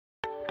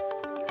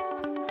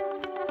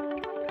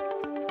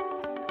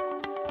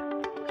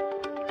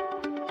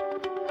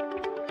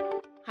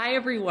Hi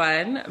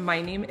everyone,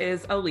 my name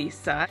is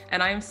Elisa,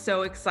 and I'm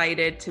so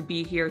excited to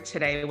be here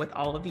today with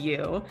all of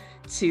you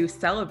to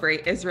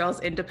celebrate Israel's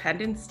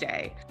Independence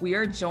Day. We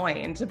are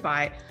joined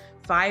by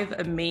 5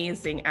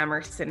 amazing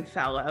Emerson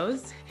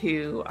Fellows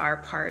who are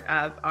part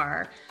of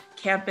our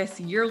campus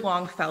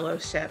year-long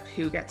fellowship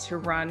who get to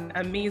run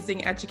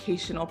amazing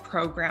educational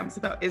programs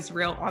about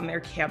Israel on their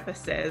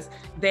campuses.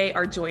 They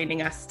are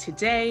joining us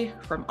today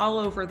from all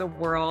over the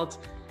world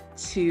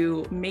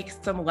to make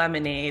some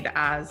lemonade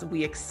as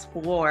we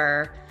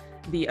explore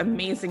the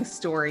amazing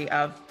story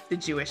of the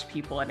Jewish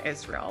people in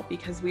Israel,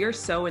 because we are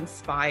so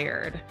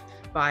inspired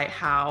by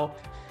how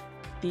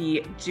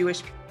the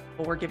Jewish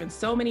people were given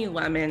so many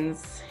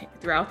lemons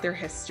throughout their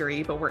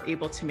history, but were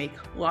able to make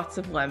lots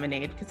of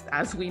lemonade because,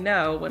 as we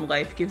know, when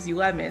life gives you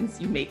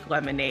lemons, you make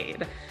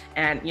lemonade.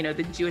 And,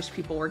 the Jewish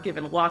people were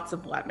given lots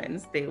of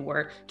lemons. They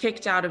were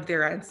kicked out of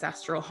their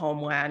ancestral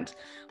homeland,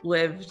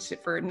 lived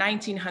for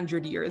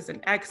 1900 years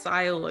in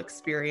exile,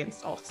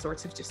 experienced all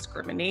sorts of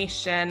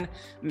discrimination,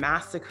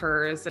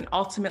 massacres, and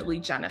ultimately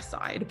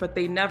genocide. But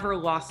they never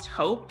lost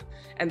hope,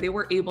 and they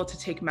were able to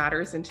take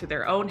matters into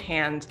their own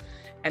hand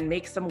and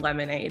make some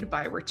lemonade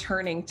by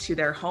returning to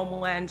their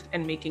homeland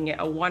and making it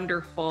a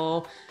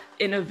wonderful,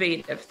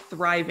 innovative,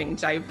 thriving,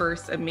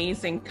 diverse,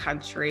 amazing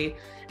country.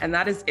 And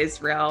that is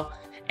Israel.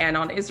 And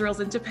on Israel's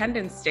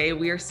Independence Day,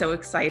 we are so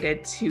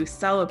excited to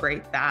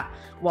celebrate that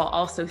while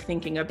also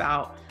thinking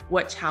about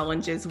what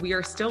challenges we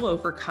are still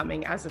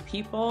overcoming as a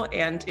people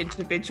and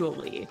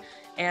individually.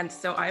 And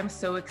so I'm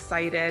so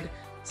excited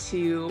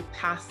to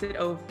pass it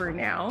over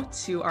now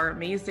to our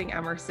amazing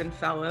Emerson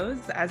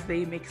Fellows as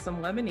they make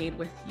some lemonade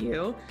with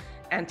you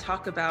and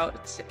talk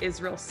about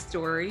Israel's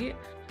story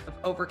of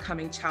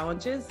overcoming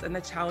challenges and the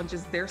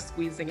challenges they're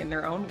squeezing in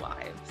their own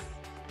lives.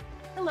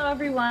 Hello,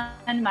 everyone.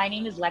 My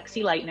name is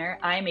Lexi Leitner.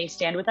 I'm a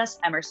Stand With Us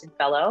Emerson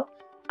Fellow.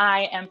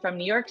 I am from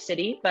New York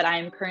City, but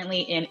I'm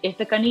currently in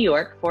Ithaca, New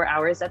York, 4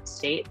 hours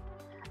upstate.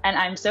 And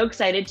I'm so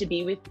excited to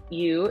be with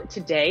you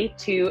today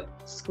to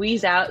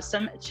squeeze out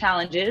some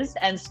challenges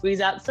and squeeze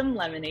out some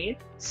lemonade.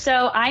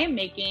 So I am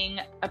making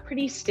a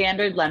pretty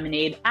standard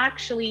lemonade,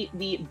 actually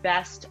the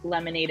best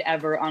lemonade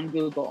ever on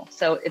Google.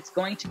 So it's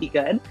going to be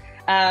good.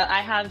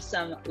 I have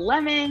some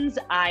lemons,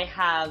 I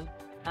have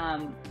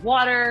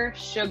water,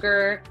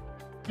 sugar,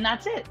 and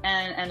that's it,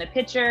 and a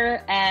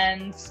pitcher,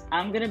 and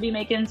I'm gonna be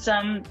making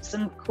some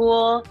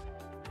cool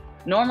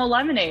normal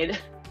lemonade.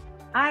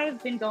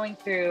 I've been going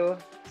through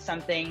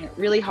something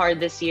really hard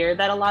this year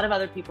that a lot of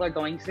other people are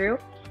going through.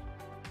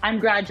 I'm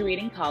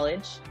graduating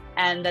college,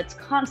 and that's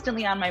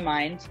constantly on my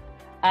mind.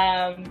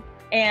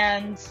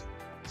 And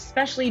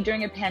especially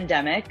during a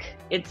pandemic,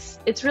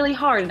 it's really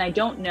hard, and I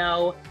don't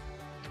know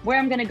where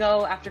I'm gonna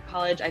go after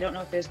college. I don't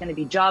know if there's gonna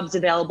be jobs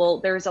available.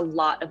 There's a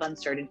lot of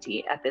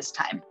uncertainty at this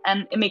time,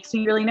 and it makes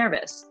me really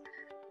nervous.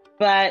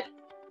 But,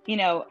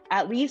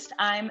 at least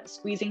I'm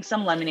squeezing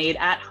some lemonade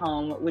at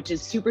home, which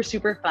is super,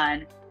 super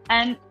fun.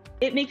 And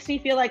it makes me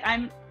feel like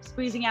I'm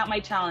squeezing out my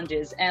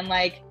challenges, and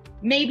like,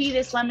 maybe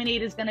this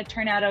lemonade is gonna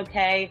turn out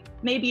okay.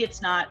 Maybe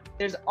it's not.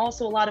 There's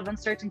also a lot of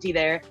uncertainty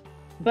there,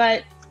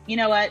 but you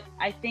know what?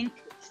 I think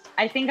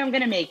I'm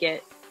gonna make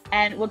it.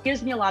 And what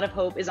gives me a lot of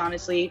hope is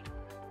honestly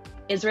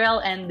Israel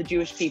and the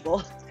Jewish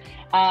people.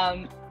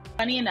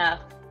 Funny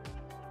enough,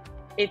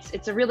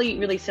 it's a really,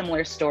 really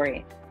similar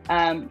story.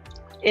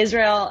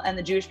 Israel and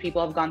the Jewish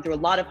people have gone through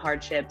a lot of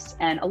hardships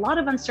and a lot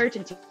of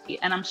uncertainty.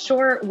 And I'm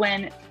sure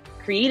when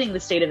creating the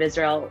state of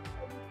Israel,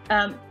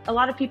 a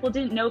lot of people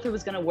didn't know if it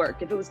was going to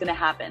work, if it was going to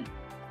happen,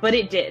 but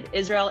it did.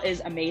 Israel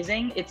is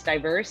amazing. It's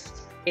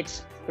diverse.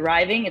 It's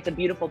thriving. It's a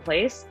beautiful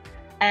place.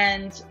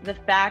 And the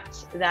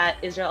fact that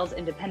Israel's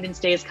Independence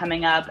Day is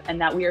coming up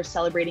and that we are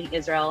celebrating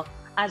Israel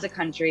as a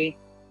country,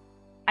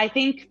 I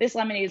think this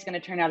lemonade is going to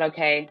turn out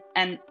okay.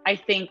 And I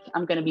think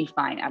I'm going to be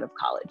fine out of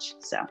college.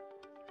 So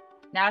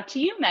now to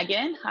you,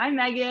 Megan. Hi,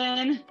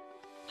 Megan.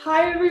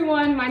 Hi,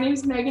 everyone. My name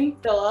is Megan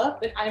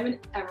Phillip, and I'm an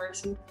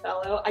Emerson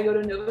Fellow. I go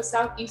to Nova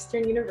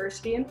Southeastern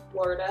University in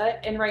Florida,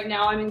 and right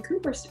now I'm in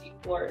Cooper City,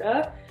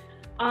 Florida.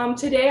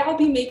 Today I'll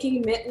be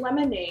making mint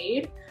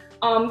lemonade.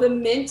 The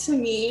mint to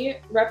me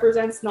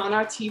represents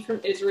Nana tea from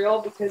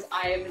Israel because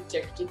I am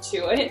addicted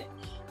to it.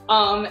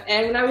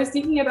 And when I was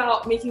thinking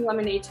about making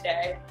lemonade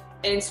today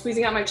and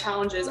squeezing out my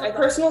challenges, a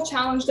personal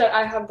challenge that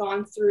I have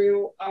gone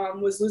through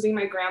was losing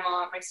my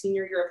grandma my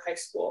senior year of high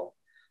school.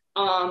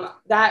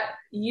 That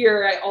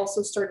year I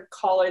also started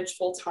college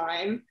full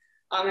time.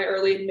 I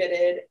early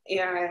admitted,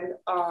 and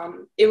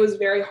it was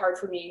very hard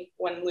for me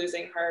when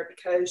losing her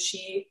because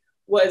she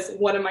was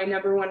one of my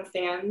 #1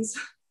 fans,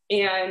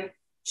 and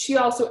she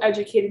also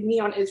educated me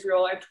on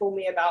Israel and told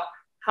me about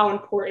how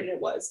important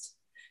it was.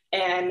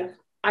 And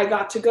I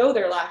got to go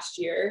there last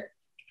year,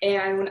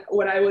 and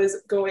when I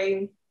was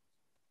going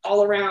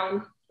all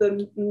around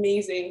the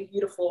amazing,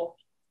 beautiful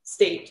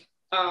state,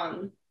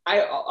 all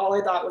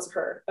I thought was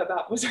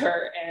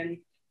her, and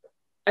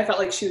I felt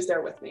like she was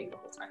there with me the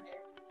whole time.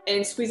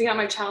 And squeezing out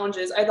my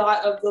challenges, I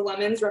thought of the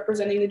lemons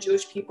representing the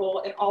Jewish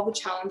people and all the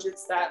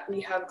challenges that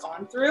we have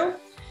gone through.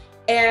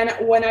 And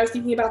when I was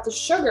thinking about the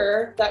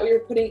sugar that we were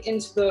putting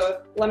into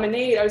the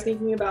lemonade, I was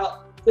thinking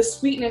about the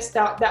sweetness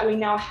that we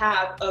now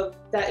have of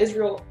that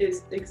Israel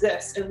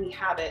exists and we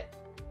have it.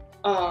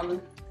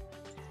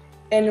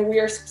 And we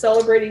are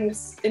celebrating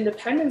this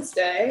Independence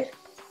Day,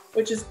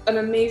 which is an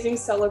amazing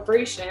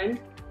celebration.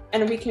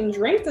 And we can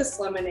drink this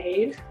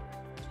lemonade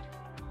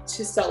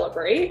to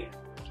celebrate.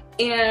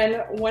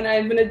 And when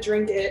I'm gonna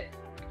drink it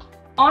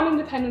on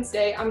Independence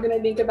Day, I'm gonna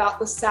think about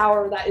the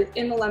sour that is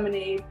in the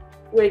lemonade,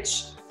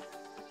 which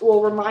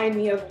will remind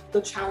me of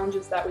the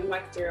challenges that we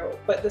went through,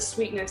 but the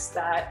sweetness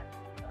that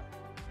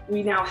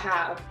we now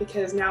have,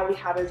 because now we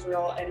have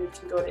Israel and we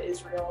can go to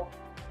Israel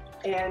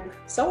and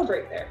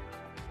celebrate there.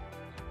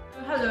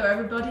 Hello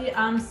everybody,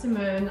 I'm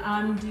Simone.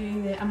 I'm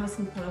doing the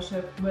Emerson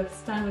Fellowship with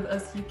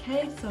StandWithUs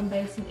UK, so I'm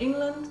based in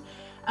England.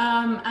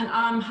 And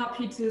I'm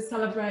happy to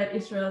celebrate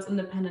Israel's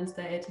Independence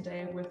Day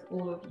today with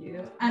all of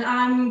you. And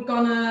I'm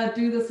gonna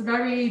do this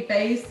very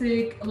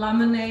basic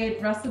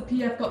lemonade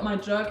recipe. I've got my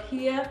jug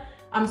here.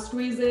 I'm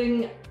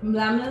squeezing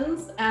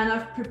lemons and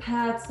I've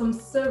prepared some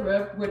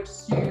syrup, which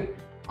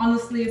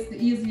honestly is the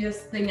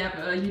easiest thing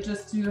ever. You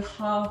just do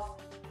half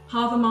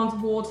amount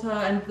of water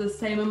and the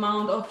same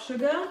amount of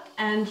sugar,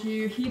 and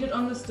you heat it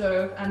on the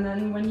stove. And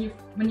then when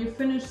you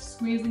finish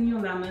squeezing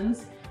your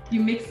lemons, you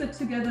mix it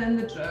together in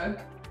the jug,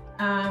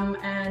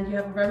 and you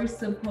have a very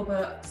simple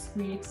but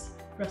sweet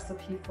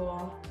recipe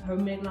for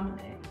homemade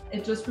lemonade.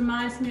 It just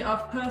reminds me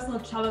of personal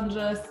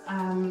challenges,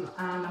 and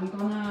I'm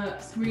gonna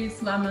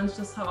squeeze lemons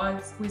just how I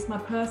squeeze my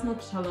personal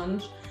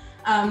challenge.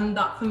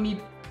 That for me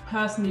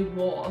personally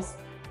was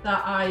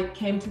that I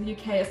came to the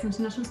UK as an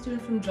international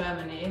student from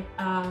Germany,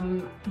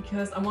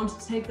 because I wanted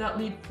to take that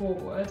leap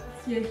forward.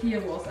 This year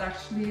here was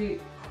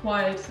actually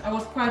I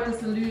was quite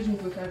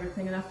disillusioned with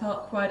everything, and I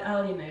felt quite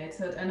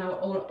alienated, and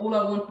all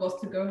I wanted was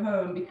to go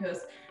home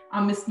because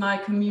I missed my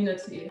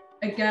community.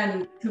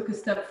 Again, took a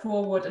step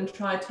forward and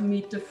tried to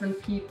meet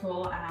different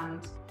people and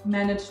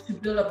managed to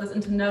build up this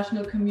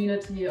international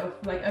community of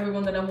like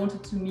everyone that I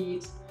wanted to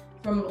meet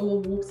from all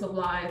walks of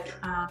life.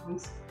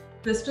 And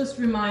this just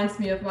reminds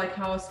me of like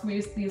how I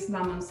squeezed these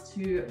lemons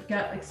to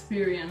get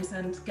experience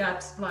and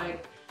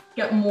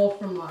get more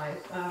from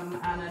life.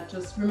 And it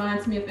just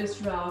reminds me of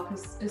Israel,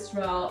 because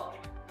Israel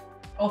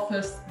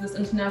offers this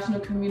international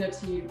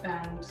community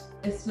and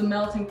it's the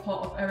melting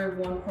pot of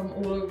everyone from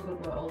all over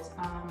the world.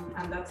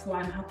 And that's why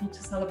I'm happy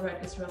to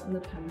celebrate Israel's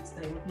Independence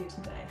Day with you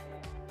today.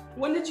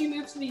 When did you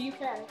move to the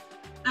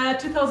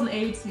UK?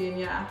 2018,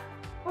 yeah.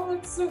 Oh,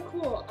 that's so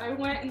cool. I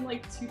went in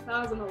like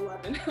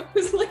 2011.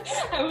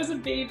 I was a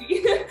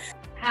baby.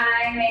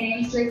 Hi, my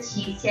name is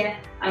Leticia.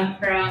 I'm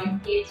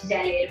from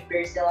Daniel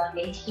Sahalo. I'm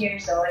 18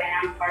 years old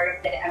and I'm part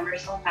of the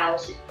Emerson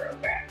Fellowship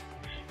program.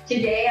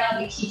 Today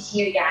I'll be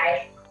teaching you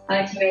guys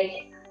how to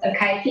make a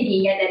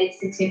caipirinha that is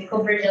the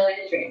typical Brazilian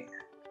drink.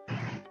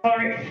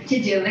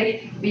 To do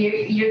it,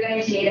 you're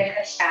going to need a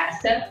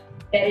cachaça,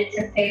 that is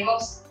a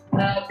famous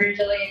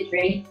Brazilian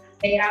drink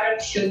made out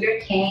of sugar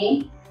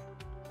cane,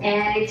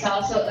 and it's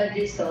also a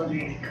distilled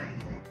drink.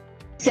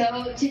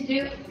 So to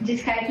do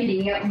this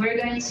caipirinha, we're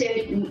going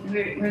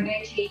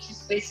to need to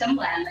squeeze some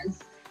lemons,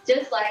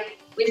 just like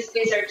we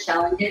squeeze our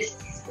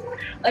challenges.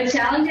 A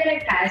challenge that I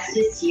passed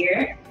this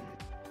year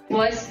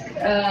was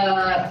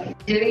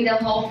doing the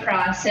whole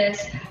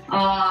process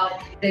of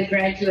the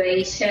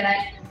graduation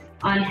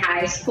on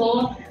high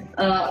school,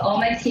 all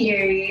my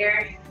senior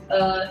year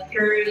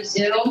through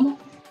Zoom,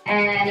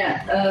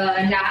 and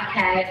not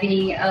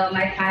having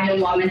my final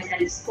moments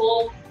at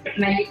school with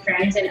many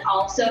friends, and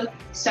also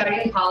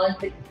starting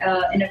college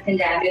in a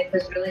pandemic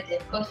was really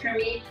difficult for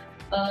me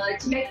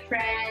to make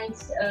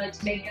friends,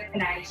 to make a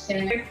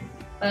connection.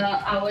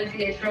 I was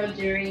in Israel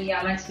during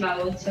Yom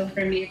Ha'atzmaut, so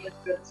for me it was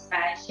really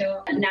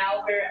special.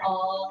 Now we're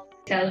all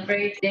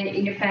celebrating the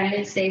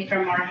Independence Day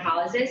from our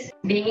houses.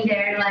 Being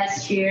there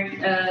last year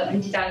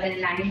in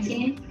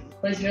 2019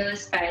 was really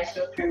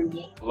special for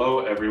me. Hello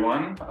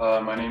everyone,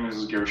 my name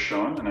is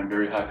Gershon and I'm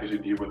very happy to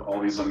be with all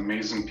these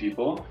amazing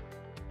people.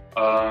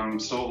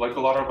 So like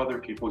a lot of other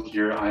people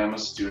here, I am a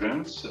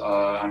student.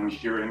 I'm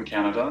here in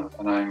Canada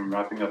and I'm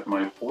wrapping up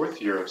my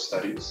 4th year of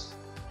studies.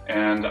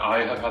 And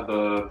I have had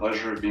the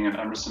pleasure of being an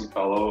Emerson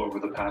Fellow over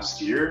the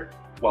past year,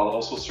 while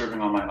also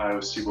serving on my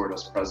IOC board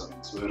as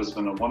president. So it has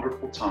been a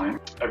wonderful time.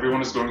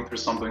 Everyone is going through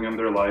something in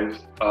their life.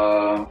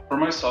 For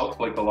myself,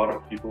 like a lot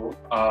of people,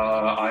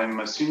 I'm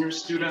a senior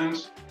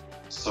student.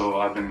 So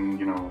I've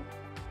been,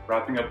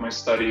 wrapping up my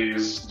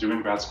studies,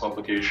 doing grad school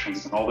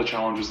applications and all the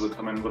challenges that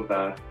come in with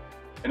that.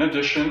 In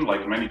addition,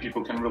 like many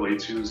people can relate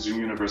to Zoom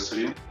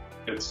University,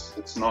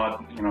 it's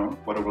not,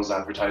 what it was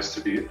advertised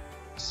to be.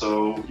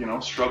 So,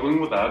 struggling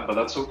with that, but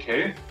that's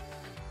okay.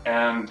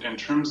 And in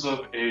terms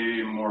of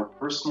a more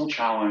personal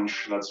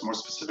challenge that's more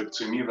specific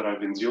to me that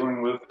I've been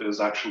dealing with is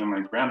actually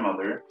my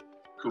grandmother,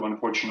 who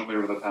unfortunately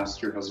over the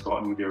past year has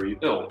gotten very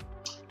ill.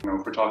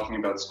 If we're talking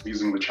about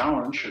squeezing the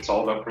challenge, it's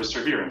all about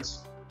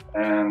perseverance.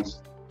 And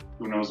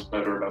who knows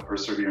better about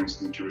perseverance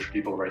than the Jewish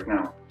people right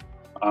now.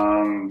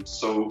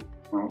 So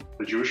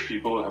the Jewish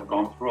people have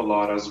gone through a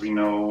lot, as we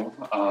know.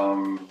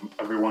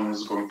 Everyone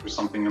is going through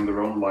something in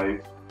their own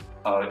life.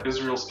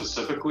 Israel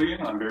specifically,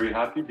 I'm very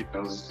happy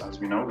because, as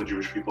we know, the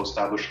Jewish people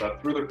established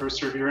that through their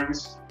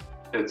perseverance.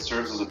 It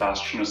serves as a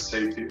bastion of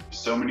safety for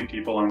so many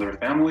people and their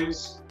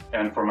families.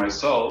 And for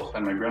myself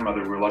and my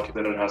grandmother, we're lucky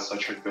that it has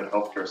such a good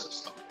healthcare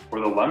system. For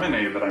the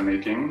lemonade that I'm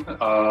making,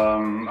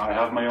 I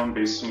have my own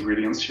base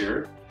ingredients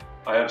here.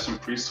 I have some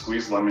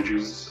pre-squeezed lemon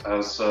juice,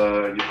 as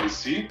you can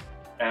see.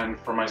 And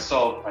for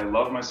myself, I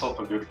love myself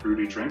a good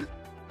fruity drink.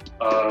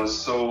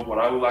 So what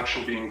I will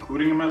actually be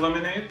including in my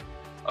lemonade,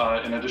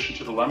 in addition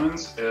to the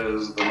lemons,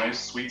 is the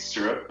nice sweet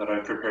syrup that I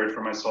prepared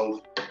for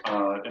myself.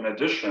 In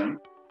addition,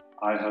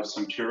 I have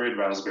some pureed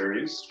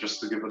raspberries, just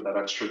to give it that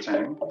extra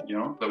tang,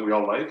 that we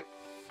all like.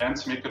 And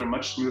to make it a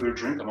much smoother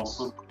drink, I'm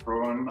also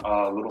throwing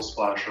a little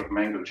splash of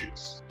mango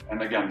juice.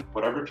 And again,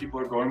 whatever people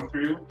are going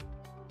through,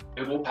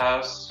 it will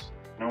pass.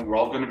 We're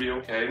all going to be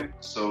okay.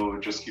 So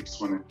just keep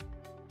swimming.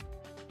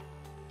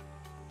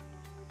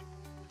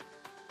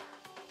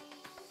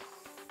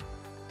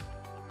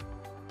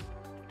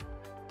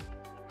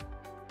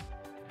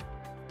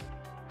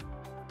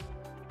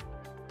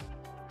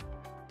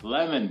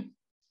 Lemon.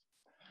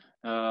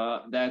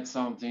 That's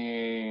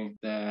something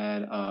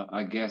that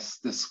I guess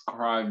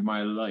described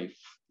my life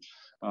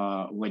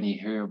when you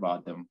hear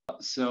about them.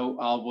 So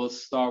I will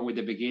start with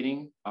the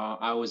beginning.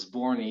 I was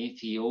born in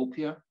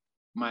Ethiopia.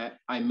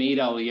 I made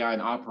Aliyah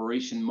in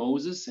Operation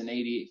Moses in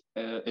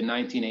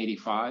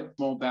 1985.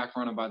 Small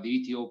background about the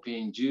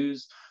Ethiopian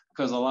Jews,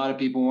 because a lot of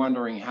people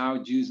wondering how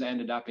Jews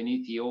ended up in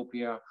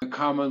Ethiopia. The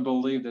common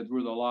belief that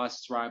we're the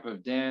lost tribe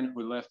of Dan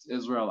who left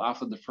Israel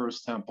after the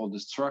first temple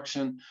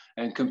destruction,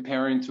 and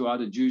comparing to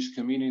other Jewish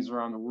communities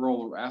around the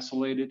world were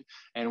isolated,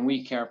 and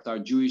we kept our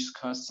Jewish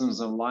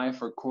customs and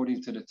life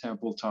according to the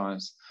temple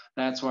times.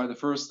 That's why the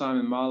first time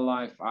in my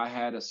life I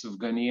had a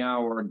sufganiyah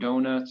or a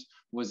donut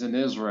was in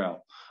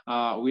Israel.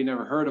 We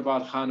never heard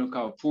about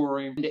Hanukkah or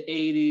Purim. In the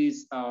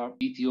 80s,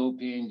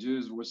 Ethiopian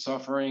Jews were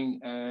suffering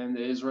and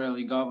the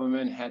Israeli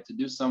government had to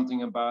do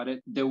something about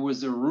it. There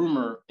was a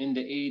rumor in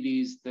the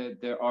 80s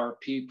that there are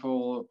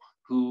people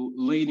who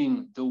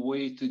leading the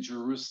way to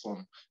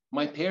Jerusalem.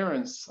 My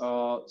parents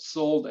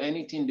sold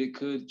anything they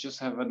could, just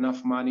have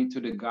enough money, to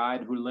the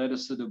guide who led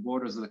us to the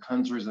borders of the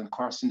countries and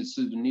crossing the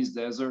Sudanese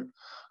desert.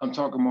 I'm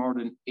talking more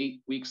than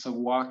 8 weeks of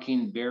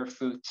walking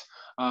barefoot,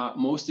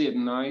 mostly at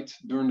night.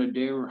 During the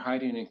day, we're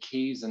hiding in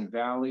caves and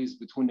valleys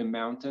between the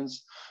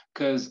mountains,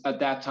 because at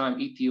that time,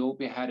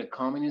 Ethiopia had a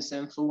communist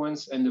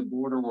influence and the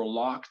border were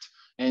locked.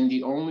 And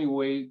the only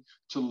way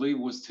to leave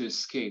was to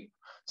escape.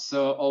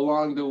 So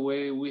along the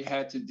way, we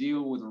had to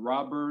deal with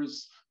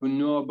robbers who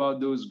knew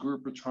about those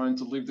groups were trying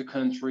to leave the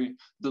country,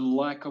 the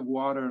lack of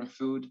water and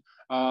food.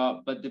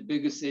 But the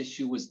biggest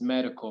issue was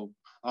medical.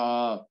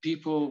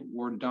 People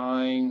were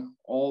dying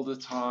all the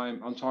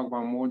time. I'm talking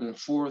about more than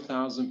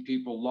 4,000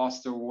 people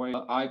lost their way.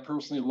 I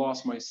personally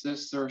lost my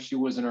sister. She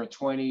was in her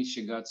 20s.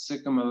 She got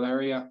sick of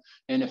malaria.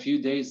 And a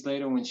few days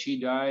later, when she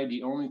died,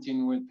 the only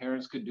thing my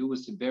parents could do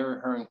was to bury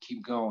her and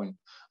keep going.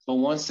 But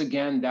once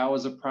again, that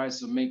was the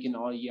price of making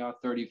Aliyah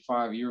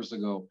 35 years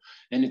ago.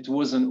 And it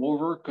wasn't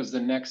over, because the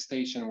next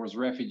station was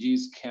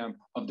refugees camp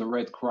of the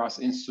Red Cross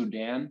in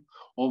Sudan.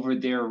 Over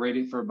there,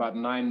 ready for about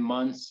 9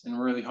 months in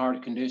really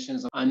hard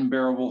conditions,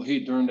 unbearable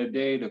heat during the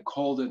day, the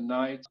cold at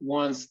night.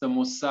 Once the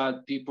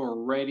Mossad people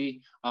were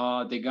ready,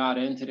 they got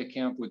into the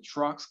camp with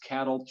trucks,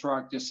 cattle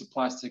truck, just a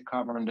plastic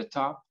cover on the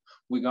top.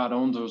 We got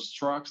on those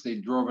trucks. They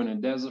drove in the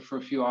desert for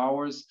a few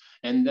hours.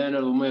 And then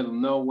in the middle of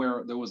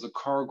nowhere, there was a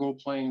cargo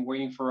plane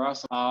waiting for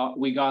us.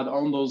 We got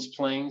on those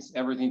planes.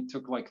 Everything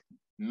took like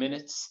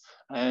minutes.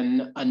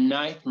 And a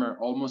nightmare,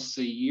 almost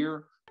a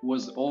year,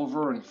 was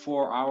over in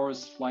 4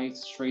 hours flight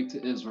straight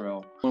to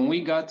Israel. When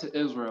we got to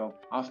Israel,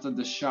 after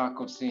the shock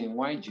of seeing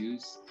white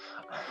Jews,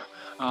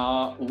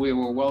 we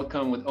were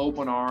welcomed with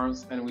open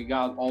arms, and we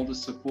got all the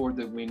support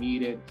that we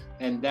needed.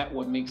 And that's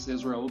what makes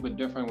Israel a little bit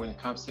different when it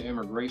comes to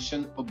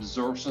immigration.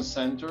 Absorption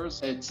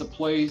centers, it's a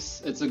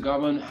place, it's a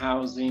government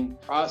housing.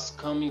 Us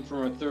coming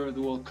from a third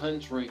world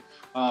country,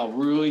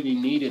 really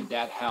needed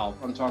that help.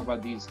 I'm talking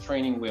about these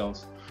training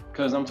wheels,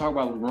 because I'm talking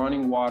about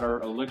running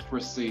water,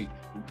 electricity,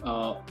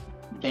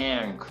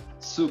 bank,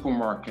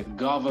 supermarket,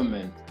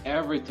 government.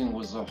 Everything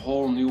was a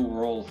whole new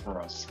world for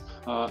us.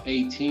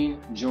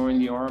 18,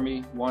 joined the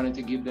army, wanted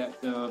to give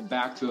that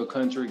back to a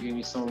country, gave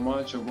me so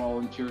much. I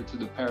volunteered to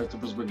the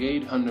Paratroopers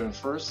Brigade,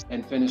 101st,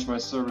 and finished my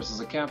service as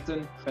a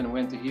captain, and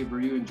went to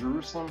Hebrew in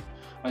Jerusalem.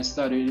 I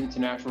studied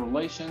international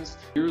relations.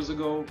 Years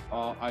ago,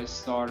 I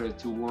started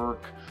to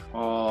work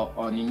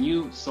on a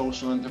new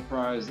social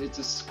enterprise. It's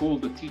a school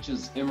that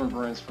teaches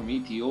immigrants from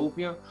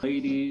Ethiopia,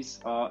 ladies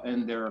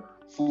in their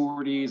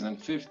 40s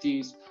and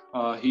 50s.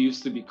 He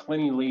used to be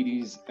cleaning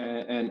ladies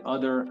and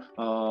other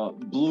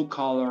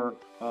blue-collar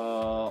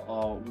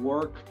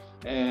work.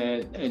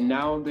 And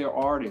now they're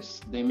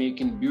artists. They're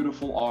making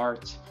beautiful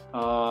art.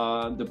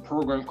 The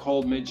program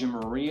called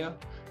Megemeria.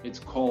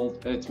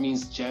 It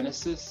means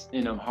Genesis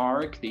in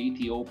Amharic, the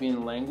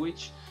Ethiopian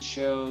language. It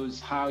shows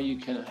how you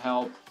can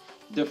help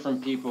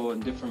different people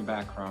and different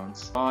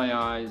backgrounds. My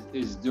eyes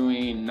is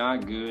doing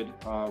not good.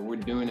 We're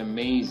doing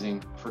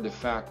amazing for the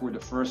fact we're the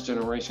first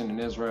generation in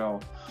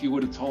Israel. If you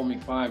would have told me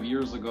 5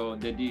 years ago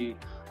that the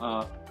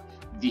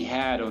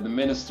head or the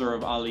minister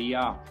of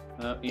Aliyah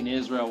in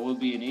Israel will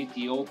be an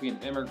Ethiopian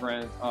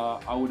immigrant,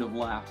 I would have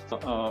laughed.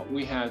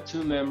 We have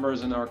 2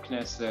 members in our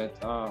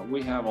Knesset.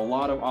 We have a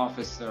lot of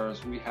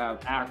officers. We have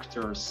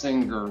actors,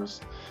 singers,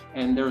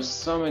 and there's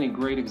so many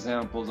great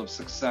examples of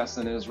success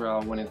in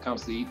Israel when it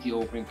comes to the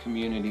Ethiopian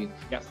community.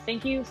 Yes.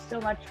 Thank you so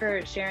much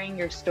for sharing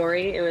your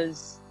story. It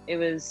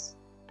was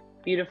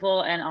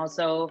beautiful, and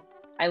also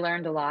I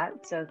learned a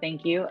lot. So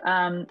thank you.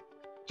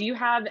 Do you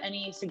have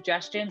any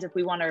suggestions if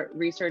we want to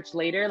research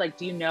later? Like,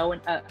 do you know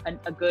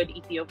a good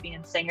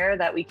Ethiopian singer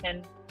that we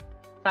can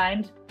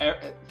find?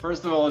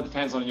 First of all, it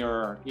depends on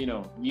your,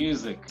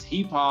 music.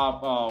 Hip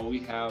hop, we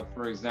have,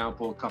 for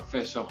example,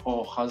 Kafe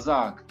Shaho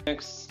Chazak.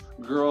 Next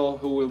girl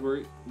who will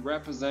be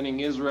representing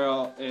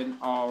Israel in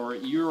our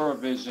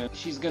Eurovision,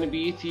 she's going to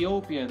be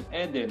Ethiopian,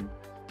 Eden.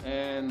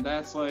 And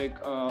that's like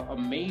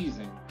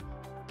amazing.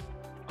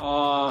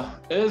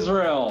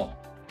 Israel,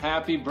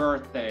 happy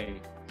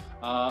birthday.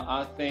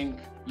 I think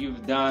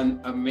you've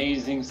done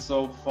amazing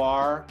so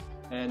far,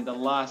 and the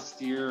last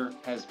year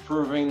has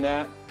proven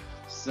that.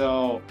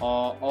 So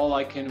all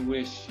I can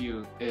wish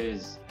you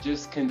is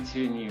just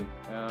continue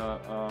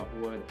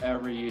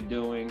whatever you're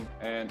doing,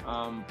 and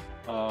I'm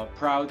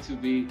proud to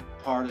be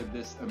part of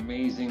this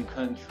amazing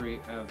country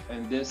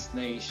and this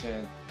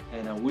nation,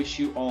 and I wish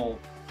you all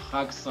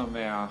Chag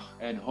Sameach,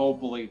 and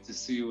hopefully to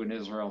see you in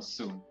Israel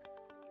soon.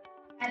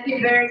 Happy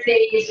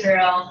birthday,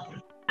 Israel.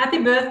 Happy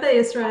birthday,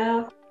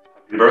 Israel.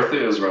 Happy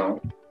birthday, Israel.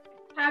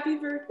 Happy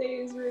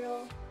birthday,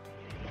 Israel.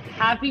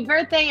 Happy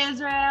birthday,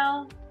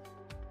 Israel.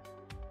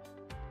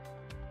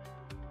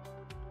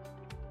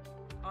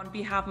 On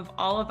behalf of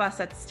all of us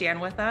at Stand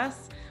With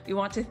Us, we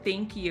want to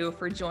thank you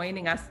for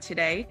joining us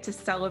today to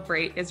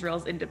celebrate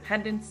Israel's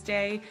Independence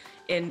Day,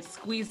 in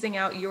squeezing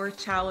out your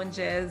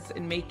challenges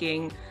and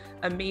making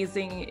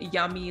amazing,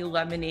 yummy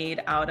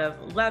lemonade out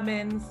of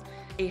lemons.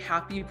 A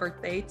happy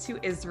birthday to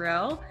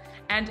Israel.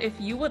 And if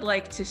you would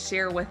like to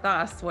share with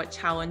us what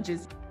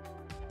challenges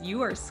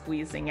you are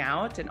squeezing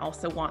out and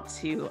also want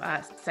to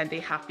send a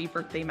happy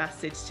birthday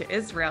message to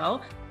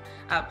Israel,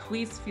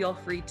 please feel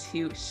free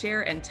to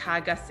share and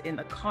tag us in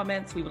the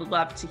comments. We would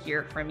love to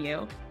hear from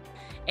you.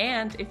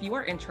 And if you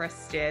are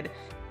interested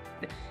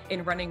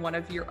in running one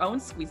of your own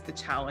Squeeze the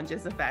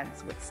Challenges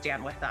events with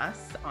Stand With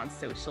Us on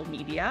social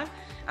media,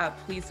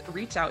 please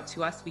reach out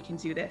to us. We can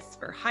do this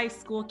for high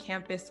school,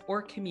 campus,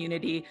 or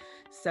community.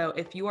 So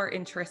if you are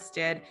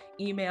interested,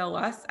 email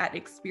us at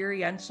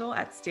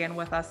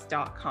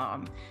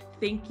experiential@standwithus.com.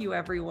 Thank you,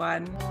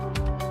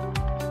 everyone.